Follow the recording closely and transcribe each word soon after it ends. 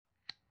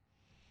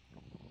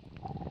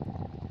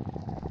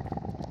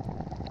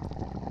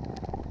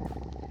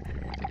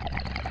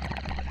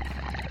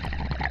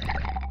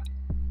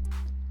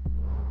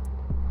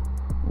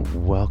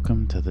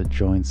Welcome to the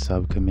joint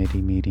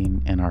subcommittee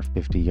meeting and our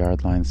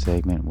 50-yard line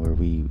segment where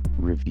we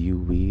review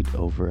weed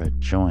over a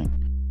joint.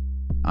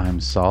 I'm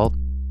Salt.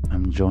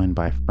 I'm joined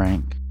by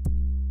Frank.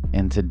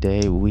 And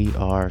today we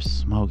are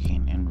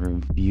smoking and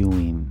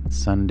reviewing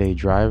Sunday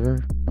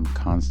Driver from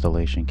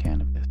Constellation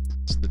Cannabis.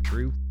 It's the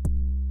truth.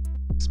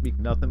 Speak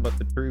nothing but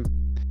the truth.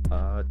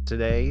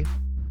 Today,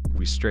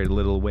 we strayed a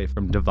little away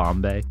from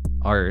Devambe,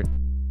 our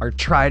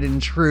tried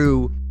and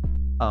true.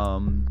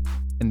 And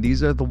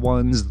these are the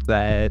ones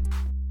that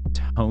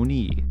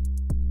Tony,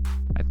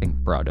 I think,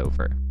 brought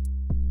over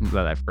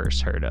that I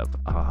first heard of.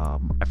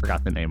 I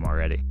forgot the name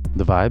already.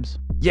 The Vibes?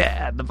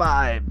 Yeah, the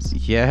Vibes.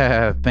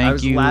 Yeah,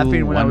 thank you. I was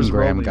laughing when I was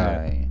rolling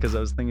guy. because I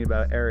was thinking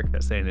about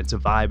Erica saying it's a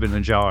vibe in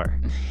a jar.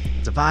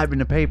 It's a vibe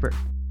in a paper.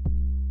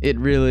 It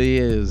really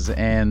is.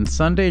 And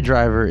Sunday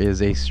Driver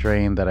is a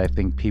strain that I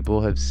think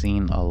people have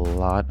seen a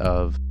lot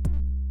of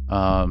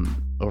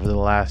over the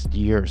last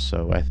year or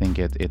so. I think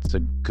it's a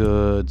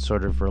good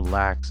sort of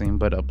relaxing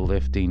but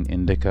uplifting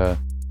indica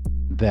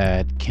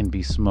that can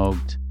be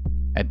smoked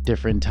at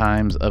different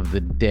times of the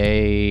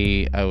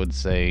day. I would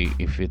say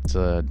if it's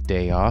a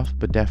day off,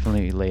 but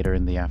definitely later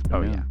in the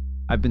afternoon. Oh yeah,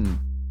 I've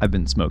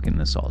been smoking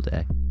this all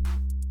day.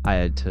 I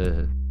had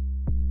to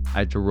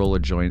roll a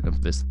joint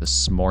of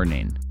this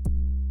morning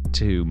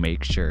to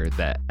make sure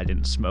that I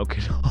didn't smoke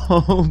it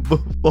all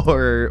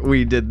before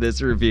we did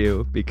this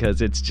review,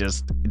 because it's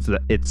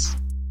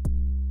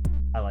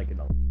I like it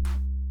all.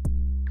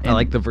 I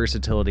like the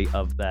versatility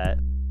of that.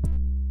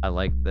 I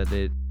like that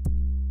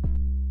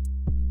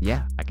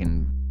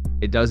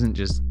it doesn't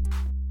just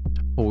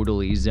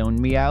totally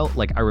zone me out.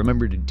 Like, I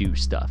remember to do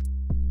stuff.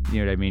 You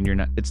know what I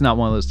mean? It's not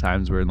one of those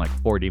times where in like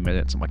 40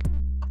 minutes I'm like,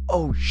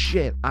 oh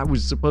shit, I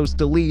was supposed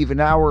to leave an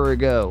hour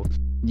ago.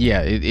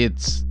 Yeah,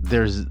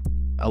 there's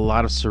a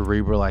lot of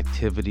cerebral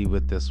activity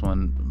with this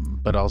one,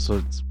 but also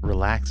it's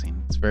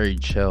relaxing. It's very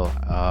chill.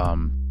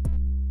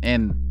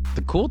 And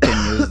the cool thing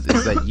is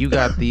that you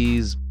got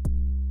these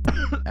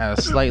at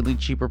a slightly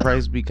cheaper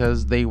price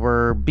because they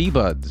were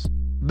B-Buds.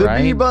 The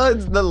right?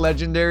 B-Buds, the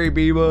legendary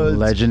B-Buds.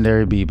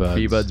 Legendary B-Buds.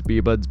 B-Buds,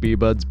 B-Buds,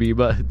 B-Buds,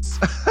 B-Buds.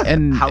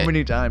 And how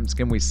many times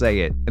can we say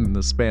it in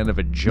the span of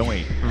a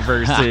joint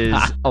versus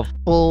a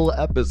full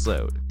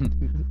episode?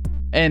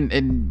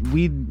 and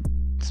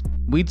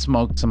we'd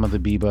smoked some of the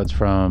B-Buds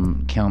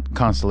from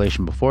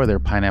Constellation before. Their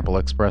Pineapple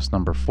Express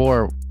number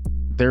 4.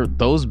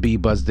 Those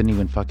B-Buds didn't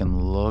even fucking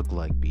look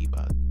like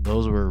B-Buds.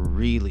 Those were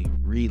really,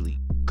 really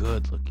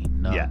good looking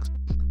nugs. Yeah,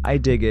 I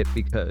dig it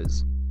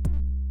because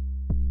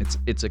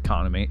it's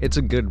economy. It's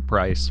a good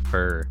price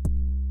for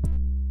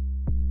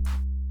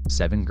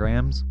 7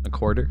 grams a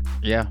quarter.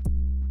 Yeah.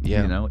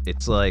 You know,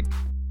 it's like,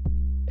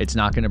 it's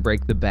not going to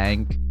break the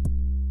bank.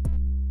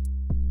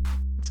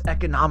 It's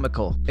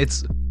economical.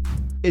 It's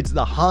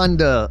the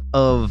Honda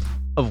of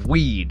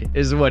weed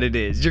is what it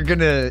is. You're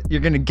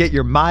gonna get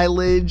your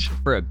mileage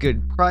for a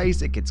good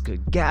price. It gets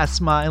good gas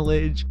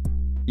mileage.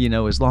 You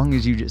know, as long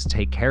as you just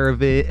take care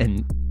of it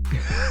and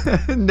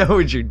know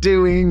what you're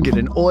doing, get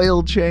an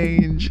oil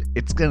change,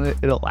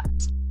 it'll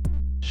last.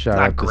 Shout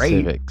out to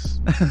Civics.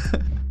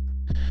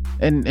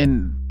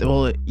 and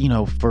well, you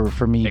know,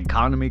 for me,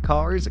 economy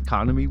cars,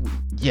 economy weed.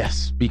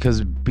 Yes,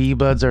 because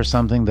B-Buds are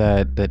something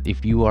that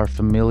if you are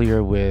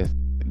familiar with,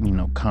 you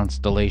know,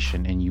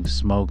 Constellation and you've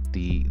smoked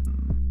the,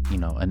 you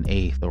know, an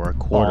eighth or a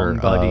quarter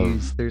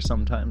buddies, they're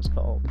sometimes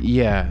called.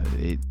 Yeah,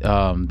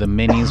 the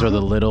minis or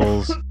the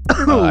littles.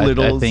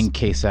 I think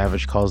K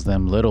Savage calls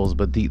them littles,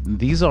 but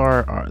these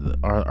are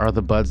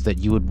the buds that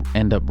you would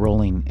end up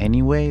rolling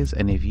anyways.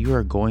 And if you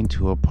are going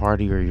to a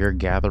party or you're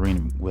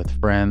gathering with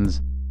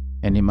friends,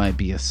 and it might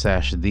be a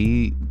sesh,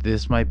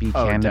 this might be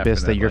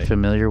cannabis that you're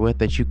familiar with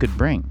that you could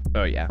bring.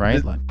 Oh yeah,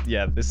 right.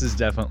 This is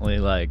definitely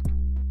like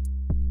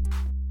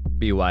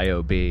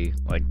BYOB.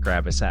 Like,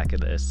 grab a sack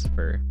of this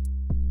for.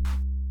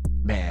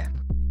 Man,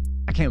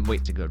 I can't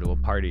wait to go to a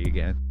party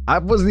again. I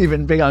wasn't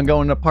even big on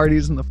going to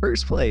parties in the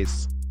first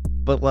place,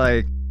 but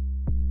like,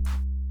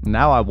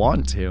 now I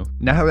want to.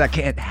 Now I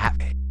can't have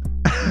it.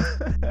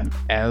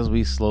 As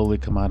we slowly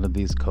come out of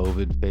these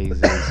COVID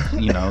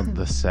phases, you know,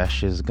 the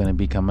sesh is going to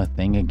become a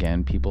thing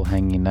again. People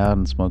hanging out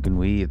and smoking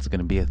weed, it's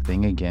going to be a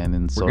thing again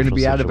in social situations. We're going to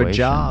be out of a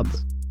job.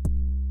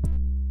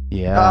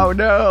 Yeah. Oh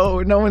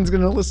no one's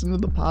going to listen to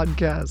the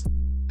podcast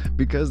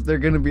because they're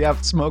going to be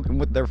out smoking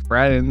with their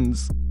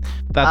friends.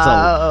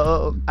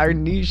 Our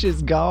niche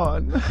is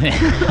gone.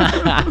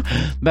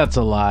 That's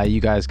a lie. You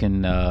guys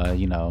can,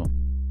 you know,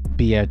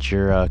 be at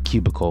your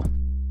cubicle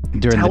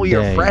during the day. Tell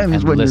your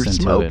friends when you're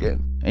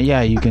smoking. And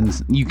yeah, you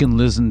can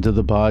listen to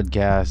the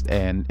podcast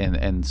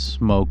and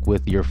smoke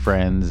with your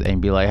friends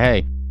and be like,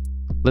 hey,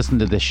 listen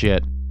to this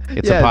shit.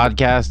 It's a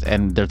podcast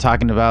and they're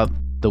talking about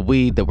the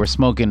weed that we're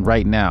smoking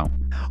right now.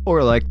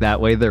 Or like,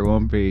 that way there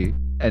won't be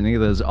any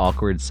of those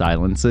awkward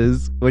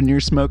silences when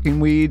you're smoking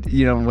weed,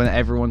 you know, when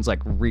everyone's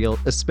like real,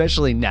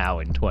 especially now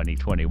in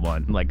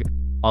 2021, like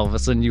all of a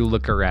sudden you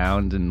look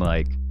around and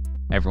like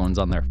everyone's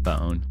on their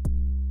phone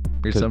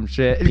or some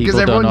shit.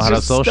 People don't know how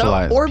to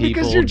socialize. Or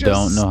because you're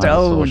just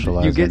stoned.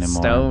 You get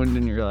stoned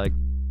and you're like,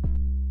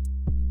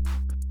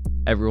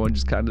 everyone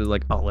just kind of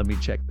like, oh, let me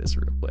check this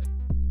real quick.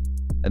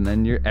 And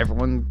then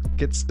everyone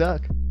gets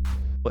stuck.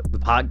 But the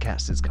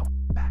podcast is going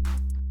back.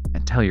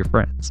 And tell your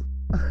friends.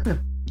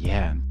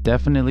 Yeah,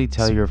 definitely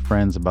tell your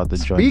friends about the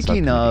joint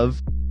Speaking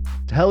of,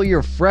 tell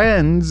your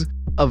friends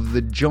of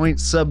the Joint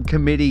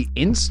Subcommittee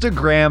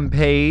Instagram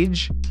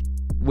page,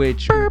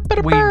 which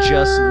we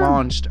just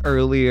launched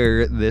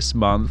earlier this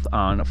month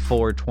on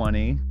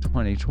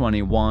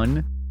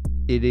 4/20/2021.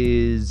 It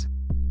is,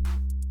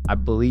 I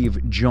believe,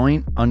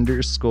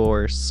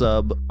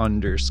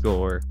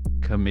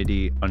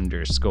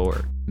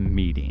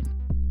 joint_sub_committee_meeting.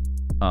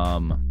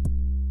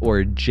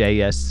 Or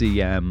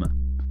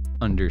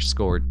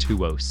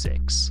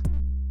JSCM_206.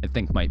 I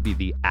think might be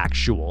the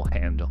actual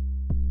handle.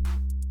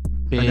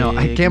 Big No,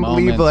 I can't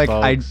believe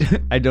moments,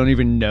 I don't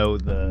even know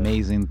the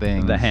amazing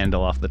things. the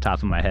handle off the top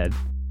of my head.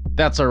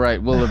 That's all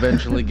right. We'll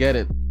eventually get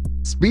it.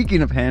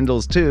 Speaking of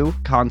handles too,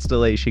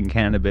 Constellation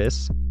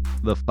Cannabis,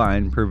 the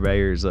fine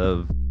purveyors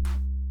of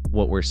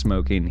what we're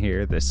smoking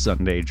here, this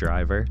Sunday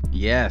Driver.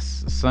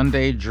 Yes,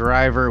 Sunday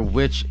Driver,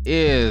 which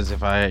is,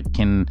 if I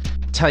can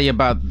tell you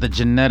about the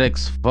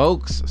genetics,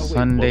 folks,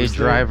 Sunday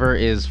Driver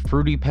is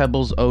Fruity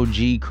Pebbles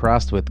OG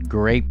crossed with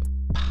grape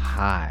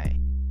pie.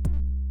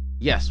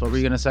 Yes, what were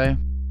you going to say? I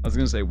was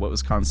going to say, what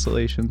was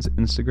Constellation's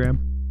Instagram?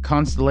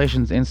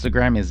 Constellation's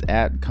Instagram is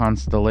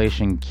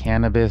 @Constellation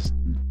Cannabis.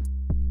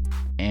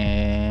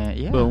 And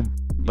yeah. Boom.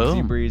 Boom.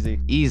 Easy breezy.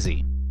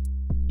 Easy.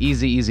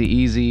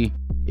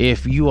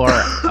 If you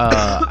are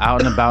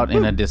out and about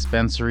in a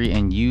dispensary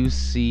and you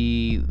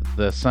see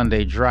the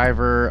Sunday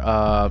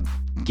Driver,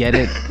 get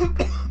it.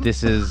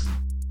 This is,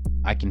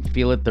 I can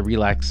feel it. The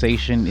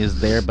relaxation is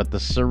there, but the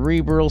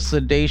cerebral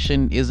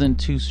sedation isn't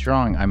too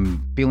strong.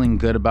 I'm feeling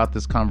good about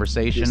this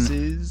conversation,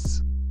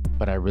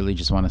 but I really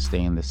just want to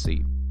stay in this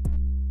seat.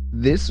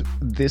 This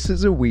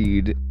is a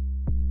weed,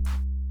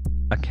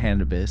 a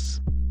cannabis,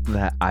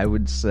 that I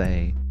would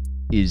say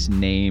is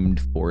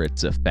named for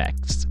its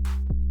effects.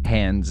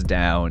 Hands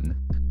down,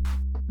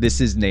 this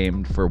is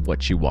named for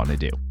what you want to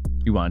do.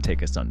 You want to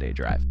take a Sunday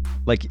drive.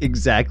 Like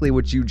exactly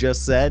what you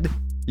just said.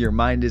 Your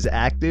mind is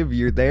active,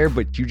 you're there,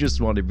 but you just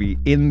want to be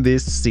in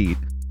this seat.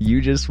 You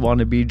just want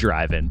to be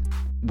driving.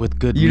 With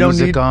good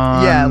music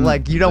on. Yeah,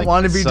 like you don't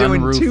want to be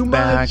doing too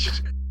back.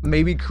 much.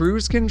 Maybe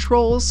cruise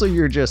control, so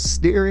you're just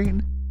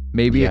steering.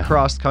 Maybe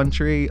across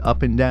country,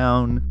 up and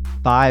down,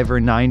 5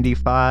 or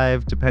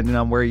 95, depending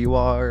on where you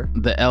are.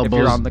 The elbows, if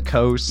you're on the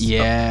coast.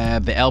 Yeah,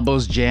 the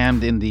elbows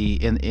jammed in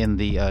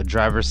the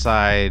driver's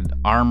side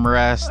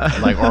armrest,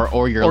 like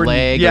or your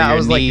leg. Yeah, or your I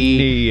was knee, like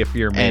knee if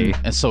you're me.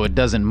 and so it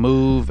doesn't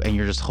move, and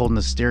you're just holding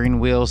the steering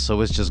wheel, so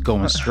it's just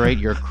going straight.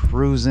 You're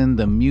cruising.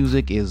 The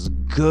music is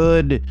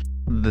good.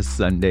 The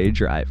Sunday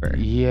Driver.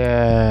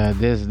 Yeah,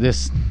 this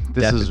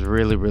is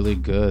really, really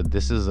good.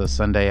 This is a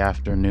Sunday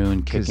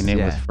afternoon, kicking it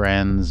with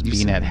friends,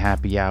 being at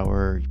happy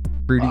hour.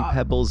 Fruity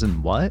Pebbles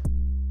and what?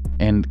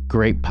 And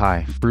grape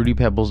pie. Fruity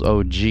Pebbles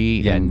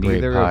OG and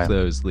grape neither pie. of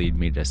those lead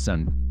me to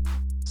sun.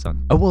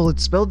 Oh, well,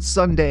 it's spelled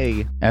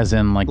Sunday. As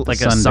in like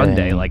a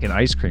Sunday, like an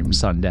ice cream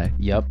sundae.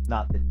 Yep.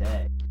 Not the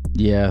day.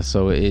 Yeah,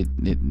 so I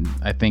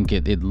think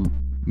it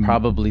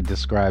probably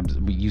describes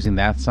using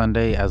that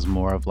Sunday as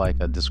more of like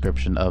a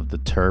description of the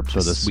terps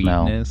or the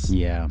sweetness. Smell.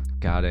 Yeah.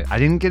 Got it. I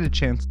didn't get a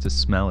chance to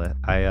smell it.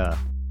 I'm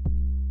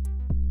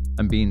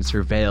being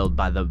surveilled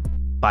by the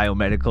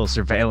biomedical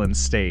surveillance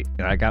state,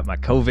 and I got my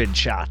COVID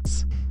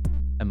shots,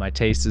 and my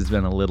taste has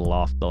been a little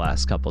off the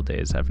last couple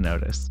days, I've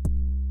noticed.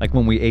 Like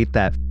when we ate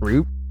that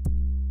fruit,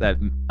 that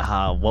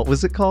what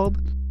was it called?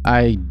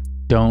 I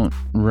don't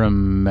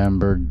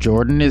remember.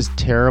 Jordan is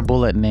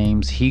terrible at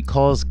names. He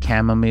calls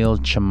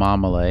chamomile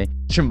chamomile.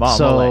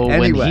 So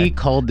anyway. When he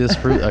called this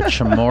fruit a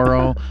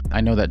chamorro,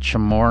 I know that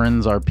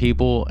chamorrans are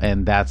people,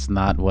 and that's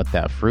not what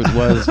that fruit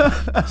was.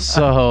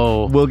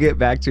 So we'll get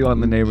back to you on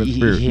the name of the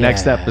fruit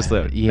next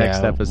episode.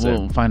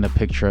 We'll find a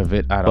picture of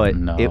it. I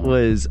don't know. It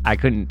was, I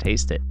couldn't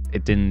taste it.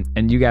 It didn't,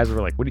 and you guys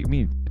were like, what do you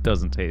mean it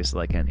doesn't taste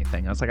like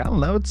anything? I was like, I don't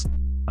know, it's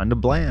kind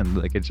of bland.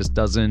 Like it just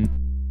doesn't,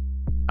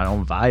 I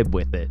don't vibe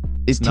with it.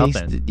 It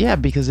tasted, yeah,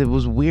 because it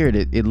was weird.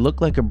 It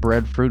looked like a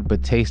breadfruit,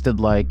 but tasted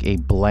like a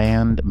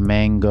bland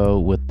mango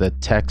with the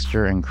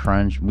texture and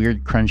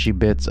weird crunchy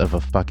bits of a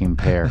fucking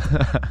pear.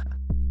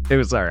 It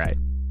was all right,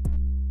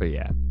 but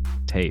yeah,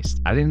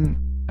 taste. I didn't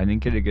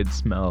get a good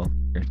smell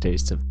or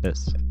taste of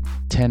this.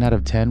 10 out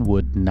of 10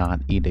 would not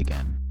eat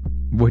again.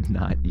 Would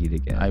not eat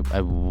again.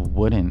 I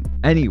wouldn't.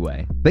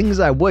 Anyway, things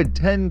I would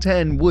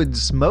 10/10 would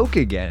smoke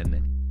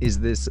again is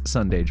this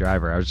Sunday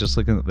Driver. I was just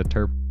looking at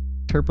the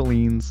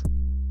terpenes.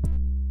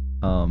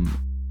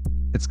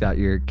 It's got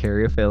your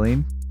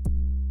caryophyllene,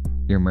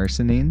 your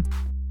myrcene,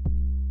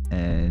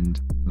 and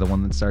the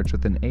one that starts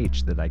with an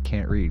H that I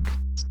can't read.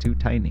 It's too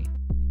tiny.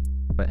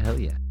 But hell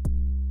yeah.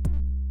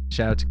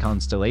 Shout out to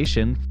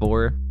Constellation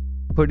for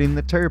putting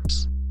the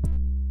terps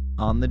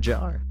on the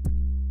jar.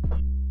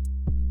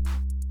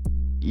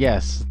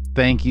 Yes,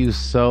 thank you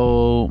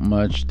so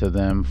much to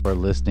them for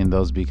listing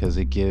those, because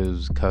it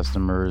gives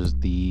customers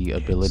the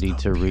ability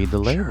to read the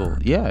label.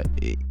 Yeah,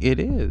 it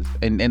is.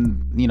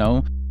 And you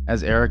know,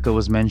 as Erica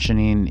was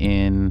mentioning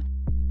in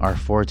our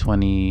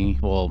 420,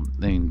 well,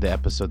 I mean, the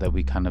episode that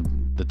we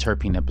the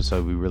terpene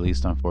episode we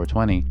released on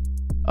 420,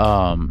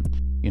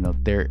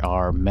 there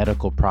are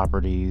medical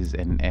properties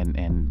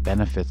and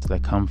benefits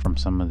that come from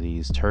some of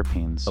these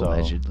terpenes. So,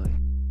 allegedly.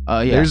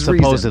 Yeah, There's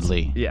supposedly.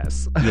 reasons.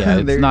 Yes. Yeah,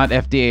 it's not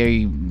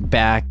FDA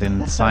backed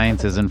and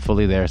science isn't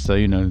fully there. So,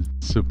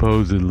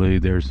 supposedly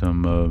there's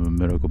some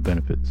medical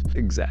benefits.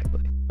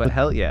 Exactly. But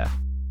hell yeah.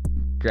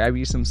 Grab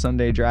you some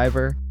Sunday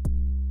Driver.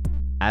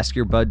 Ask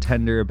your bud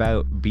tender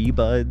about bee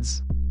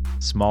buds,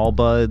 small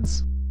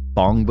buds,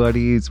 bong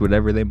buddies,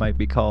 whatever they might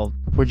be called.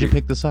 Where'd you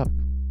pick this up?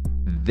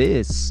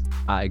 This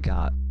I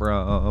got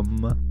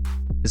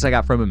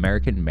from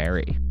American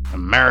Mary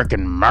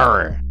American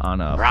Murray.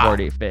 on a Rah.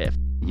 45th.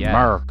 Yeah.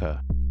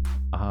 America.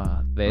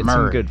 They had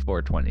some Murray. good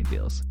 420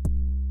 deals.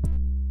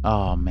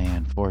 Oh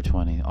man,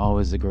 420.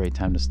 Always a great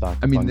time to stock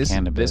up I mean, on this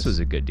cannabis. was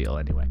a good deal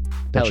anyway.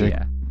 That Hell you're-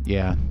 yeah.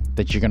 Yeah,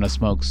 that you're gonna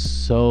smoke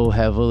so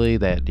heavily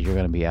that you're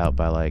gonna be out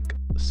by like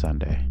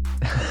Sunday.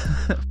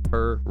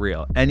 For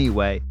real.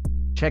 Anyway,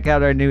 check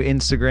out our new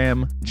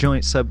Instagram,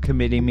 joint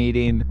subcommittee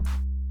meeting.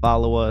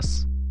 Follow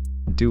us.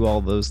 Do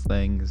all those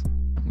things.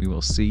 We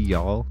will see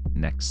y'all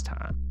next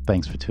time.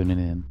 Thanks for tuning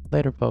in.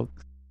 Later,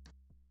 folks.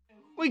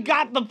 We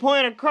got the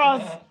point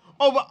across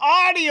over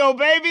audio,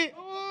 baby.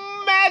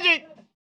 Magic.